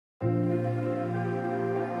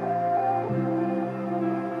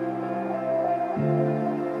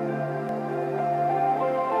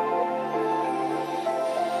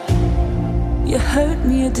hurt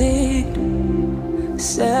me, you did,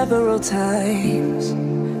 several times.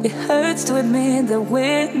 It hurts to admit that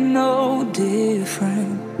we're no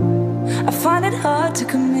different. I find it hard to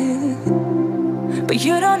commit, but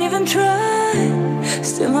you don't even try.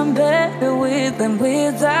 Still I'm better with than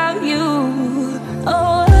without you.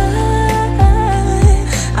 Oh,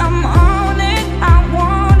 I'm on it, I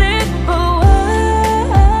want it, but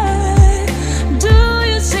why do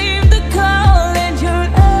you seem to call in your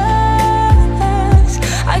eyes?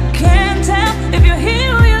 I can't tell if you're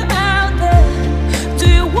here or you're out there. Do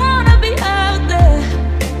you wanna be out there?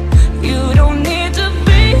 You don't need to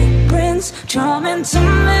be Prince Charming to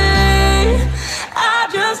me. I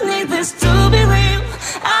just need this to be real.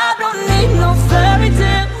 I don't need no fairy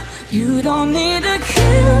tale. You don't need a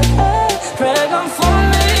killer pregnant for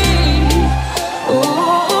me.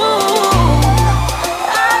 Ooh,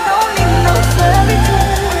 I don't need no fairy tale.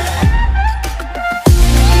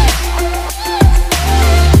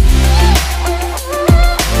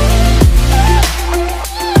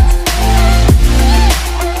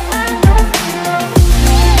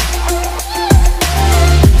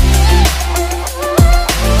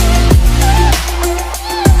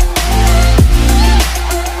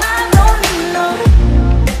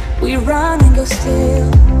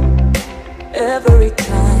 Still, every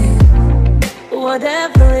time,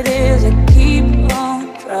 whatever it is, I keep on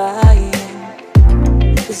trying.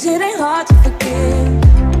 'Cause it ain't hard to forgive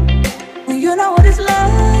when you know what it's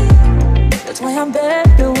like. That's why I'm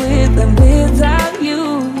better with than without you.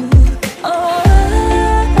 Oh,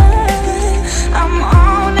 I'm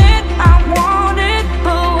on it, I want it,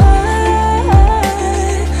 but why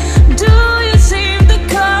do you seem to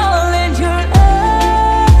call in your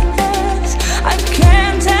eyes? I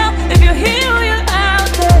can't tell if you're here or you're out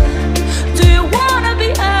there. Do you wanna be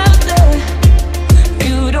out there?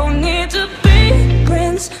 You don't need to be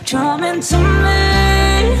Prince Charming to me.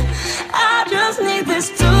 I just need this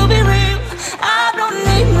to be real. I don't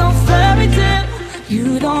need no fairy tale. You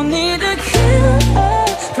don't need a killer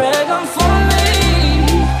pregnant for me.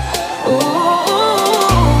 Ooh,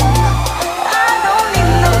 I don't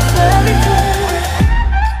need no fairy tale.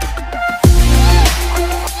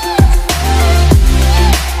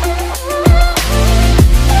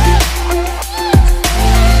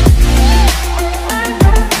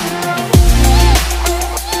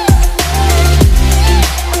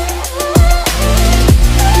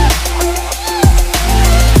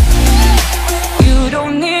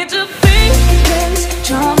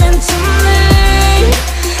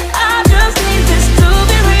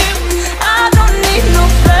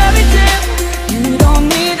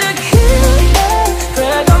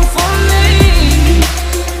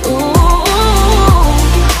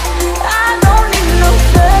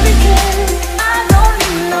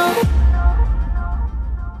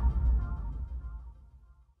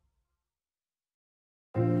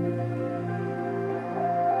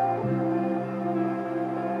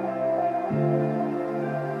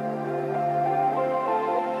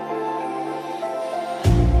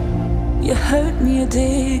 You hurt me, you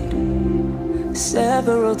did,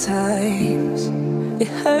 several times. It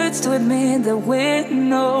hurts to admit that we're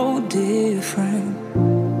no different.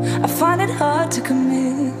 I find it hard to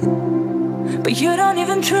commit, but you don't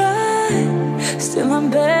even try. Still I'm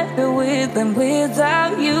better with than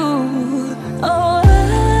without you. Oh,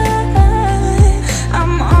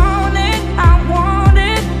 I'm on it, I want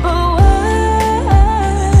it, but why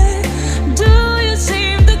do you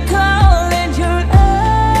seem to call in your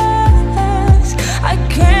eyes? I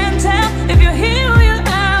can't tell if you're here or you're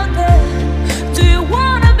out there. Do you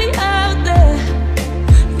wanna be out there?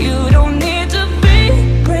 You don't need to be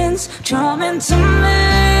Prince Charming to me.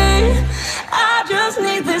 I just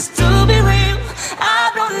need this to be real. I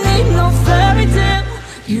don't need no fairy tale.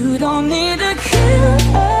 You don't need a killer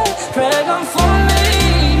pregnant for me.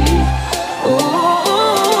 Ooh,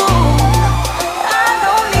 I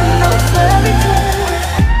don't need no fairy tale.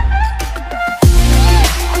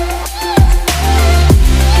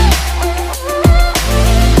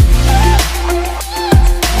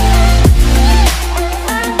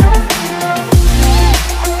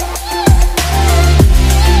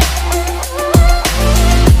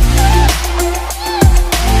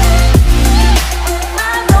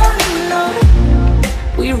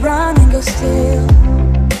 Still,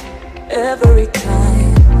 every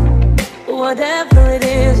time, whatever it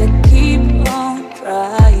is, I keep on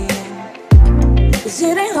trying. 'Cause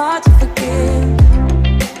it ain't hard to forgive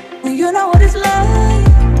when you know what it's like.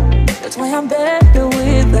 That's why I'm better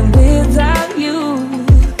with than without you.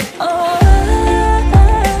 Oh,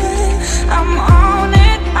 I'm on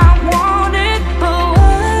it, I want it, but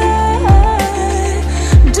why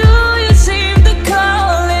do you seem to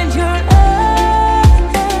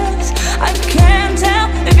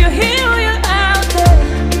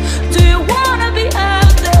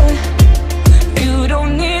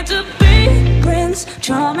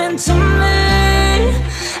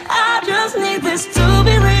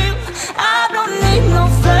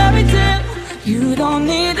You don't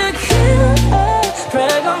need to kill a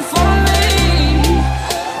dragon for me.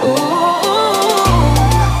 Ooh,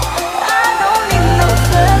 I don't need no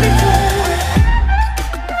fairy tale.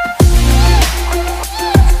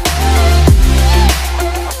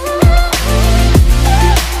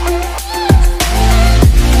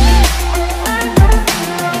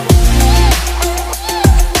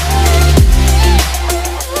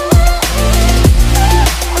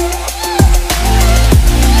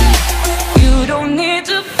 You don't need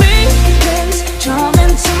to be Prince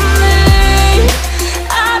Charming to me.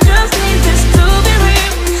 I just need this to be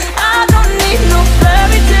real. I don't need no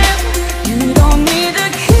fairy tale. You don't need to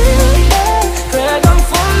kill a dragon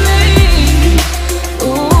for me.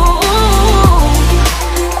 Ooh,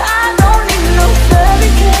 I don't need no fairy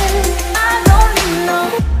tale. I don't need no.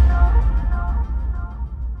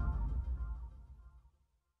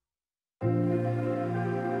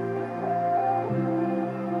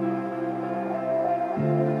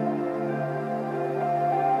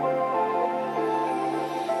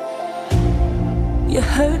 You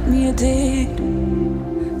hurt me, you did,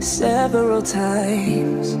 several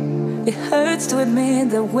times. It hurts to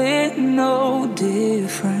admit that we're no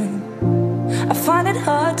different. I find it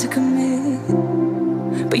hard to commit,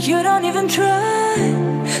 but you don't even try.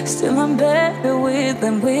 Still I'm better with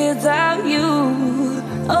than without you.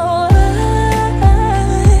 Oh,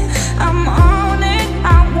 I'm on it,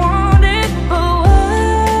 I want it, but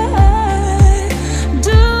why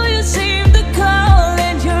do you seem to call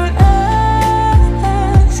it your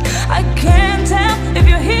eyes? I can't tell if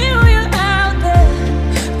you're here or you're out there.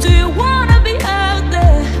 Do you wanna be out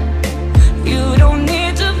there? You don't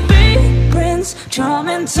need to be Prince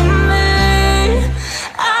Charming to me.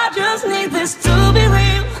 I just need this to be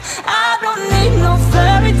real. I don't need no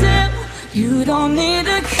fairy tale. You don't need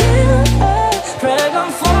to kill a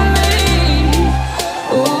dragon for me.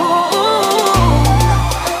 Ooh,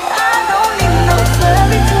 I don't need no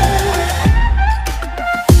fairy tale.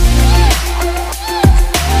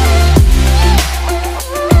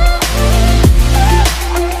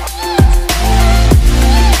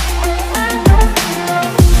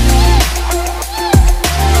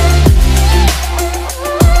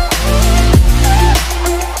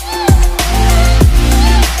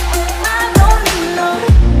 I don't need no.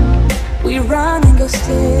 We run and go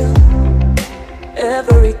still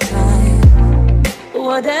every time.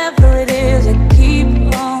 Whatever it is, I keep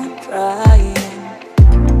on trying.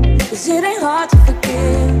 'Cause it ain't hard to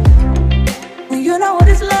forgive when you know what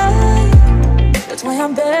it's like. That's why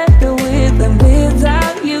I'm better with than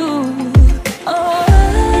without you. Oh,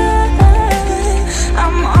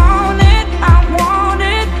 I'm on it, I want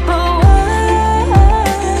it, but why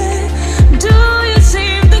do you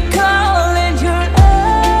seem to call it your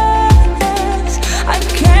eyes? I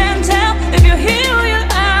can't tell if you're here or you're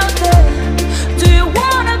out there. Do you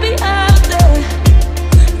wanna be out there?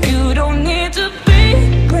 You don't need to be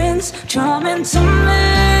Prince Charming to me.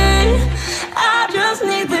 I just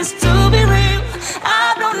need this to be real. I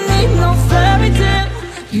don't need no fairy tale.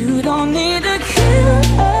 You don't need to kill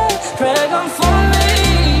a dragon for me.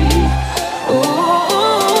 Ooh,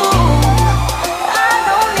 I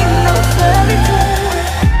don't need no fairy tale.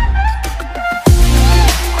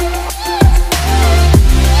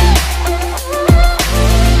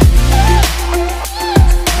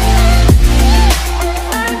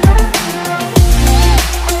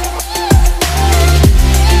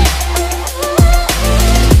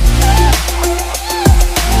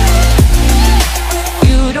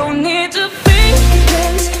 You don't need to be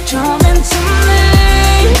Prince Charming to me.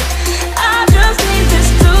 I just need this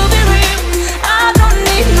to be real. I don't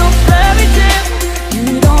need no fairy tale. You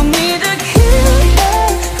don't need to kill a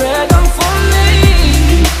dragon for me.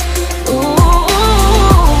 Ooh,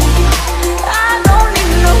 I don't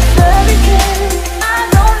need no fairy tale. I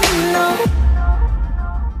don't need no.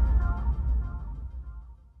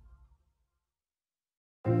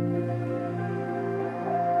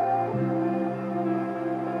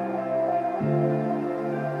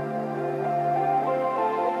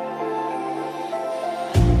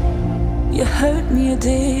 You hurt me, you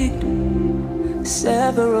did,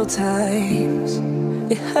 several times.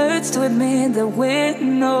 It hurts to admit that we're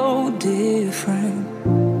no different.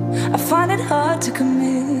 I find it hard to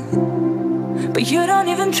commit, but you don't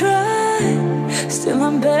even try. Still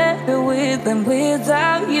I'm better with than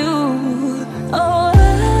without you. Oh,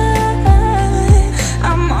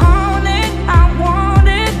 I'm on it, I want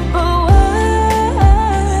it, but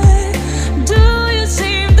why do you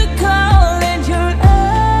seem to call it your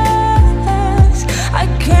eyes? I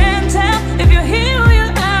can't tell if you're here or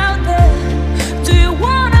you're out there. Do you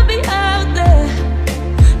wanna be out there?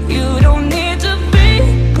 You don't need to be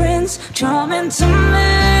Prince coming to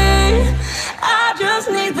me. I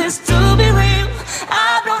just need this to be real.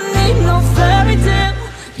 I don't need no fairy tale.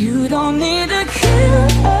 You don't need a kill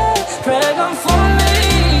dragon for me.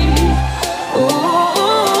 Ooh,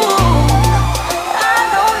 I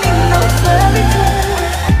don't need no fairy tale.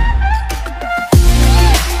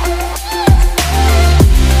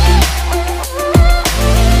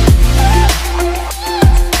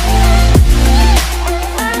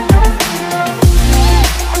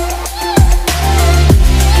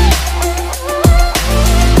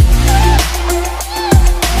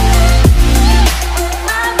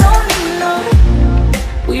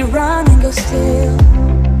 Still,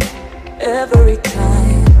 every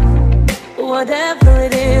time, whatever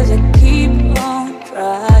it is, I keep on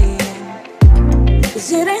trying. 'Cause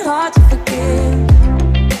it ain't hard to forgive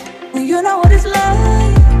when you know what it's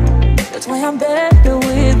like. That's why I'm better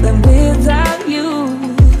with than without.